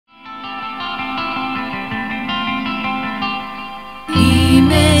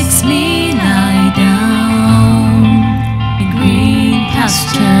makes me lie down in green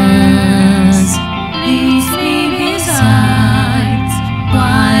pastures, leads me beside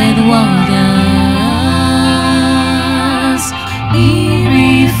quiet waters. He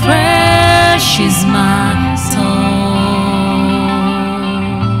refreshes my soul.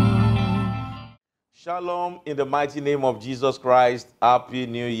 Shalom in the mighty name of Jesus Christ. Happy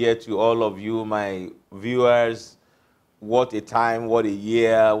New Year to all of you, my viewers. What a time, what a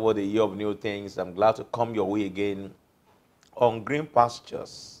year of new things. I'm glad to come your way again on green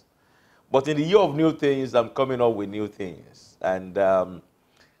pastures. But in the year of new things, I'm coming up with new things. And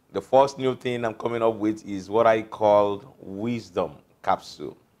the first new thing I'm coming up with is what I call wisdom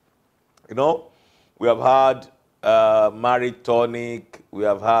capsule. You know, we have had married tonic, we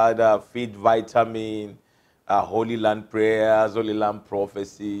have had feed vitamin, HOLYLAND prayers, HOLYLAND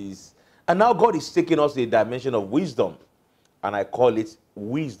prophecies. And now God is taking us to a dimension of wisdom. And I call it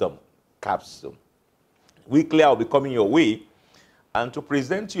wisdom capsule. Weekly, I'll be coming your way and to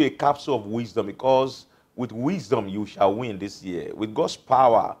present you a capsule of wisdom, because with wisdom you shall win this year. With God's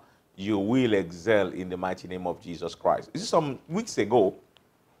power, you will excel in the mighty name of Jesus Christ. This is some weeks ago.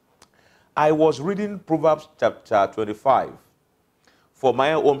 I was reading Proverbs chapter 25 for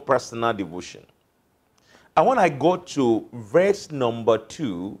my own personal devotion. And when I got to verse number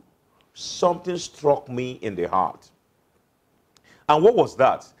 2, something struck me in the heart. And what was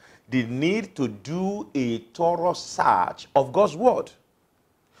that? The need to do a thorough search of God's word,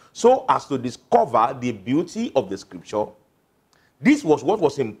 so as to discover the beauty of the scripture. This was what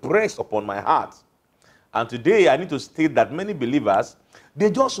was impressed upon my heart. And today I need to state that many believers,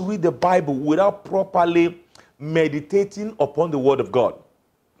 they just read the Bible without properly meditating upon the word of God.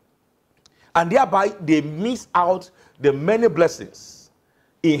 And thereby they miss out the many blessings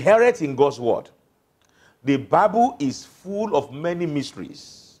inherent in God's word. The Bible is full of many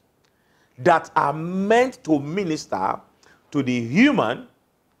mysteries that are meant to minister to the human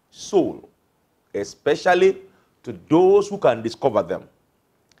soul, especially to those who can discover them.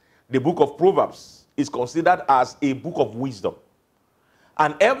 The book of Proverbs is considered as a book of wisdom.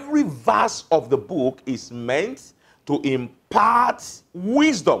 And every verse of the book is meant to impart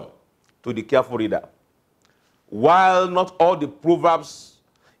wisdom to the careful reader. While not all the Proverbs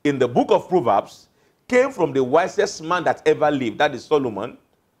in the book of Proverbs came from the wisest man that ever lived, that is Solomon,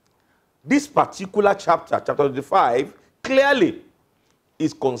 this particular chapter, chapter 25, clearly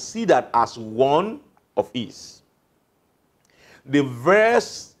is considered as one of his. The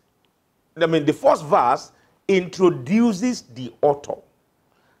first verse introduces the author,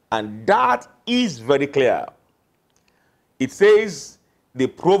 and that is very clear. It says, the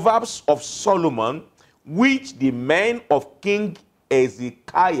Proverbs of Solomon, which the men of King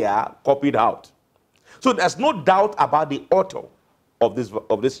Hezekiah copied out. So there's no doubt about the author of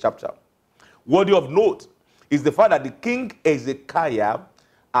this chapter. Worthy of note is the fact that the King Hezekiah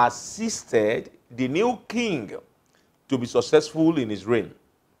assisted the new king to be successful in his reign.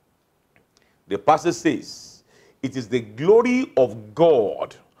 The passage says, it is the glory of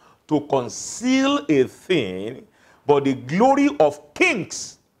God to conceal a thing, but the glory of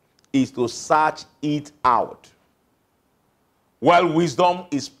kings is to search it out. While wisdom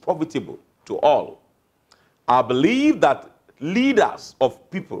is profitable to all, I believe that leaders of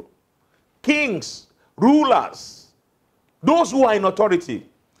people, kings, rulers, those who are in authority,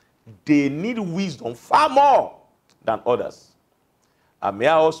 they need wisdom far more than others. And may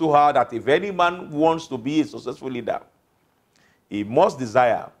I also add that if any man wants to be a successful leader, he must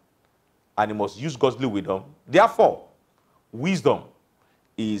desire and he must use godly wisdom. Therefore, wisdom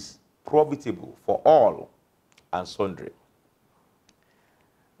is profitable for all and sundry.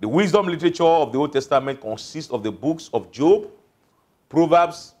 The wisdom literature of the Old Testament consists of the books of Job,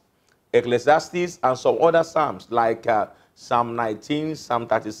 Proverbs, Ecclesiastes, and some other psalms like Psalm 19, Psalm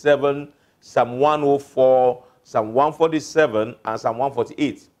 37, Psalm 104, Psalm 147, and Psalm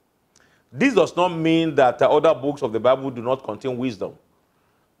 148. This does not mean that other books of the Bible do not contain wisdom,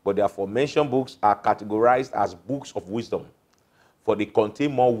 but the aforementioned books are categorized as books of wisdom, for they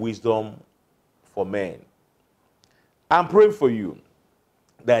contain more wisdom for men. I'm praying for you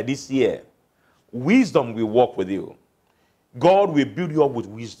that this year, wisdom will walk with you. God will build you up with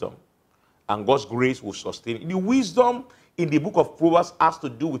wisdom, and God's grace will sustain you. The wisdom in the book of Proverbs has to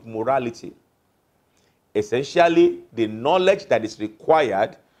do with morality. Essentially, the knowledge that is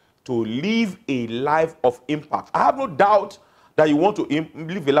required to live a life of impact. I have no doubt that you want to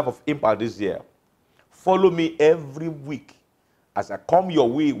live a life of impact this year. Follow me every week as I come your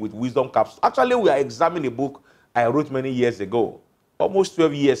way with wisdom capsules. Actually, we are examining a book I wrote many years ago, almost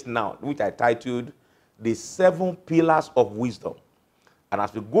 12 years now, which I titled The 7 Pillars of Wisdom. And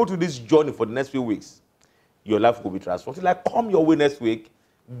as we go to this journey for the next few weeks, your life will be transformed. Like, come your way next week.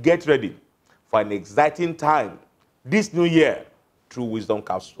 Get ready for an exciting time this new year through Wisdom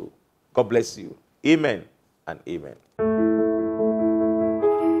Capsule. God bless you. Amen and amen.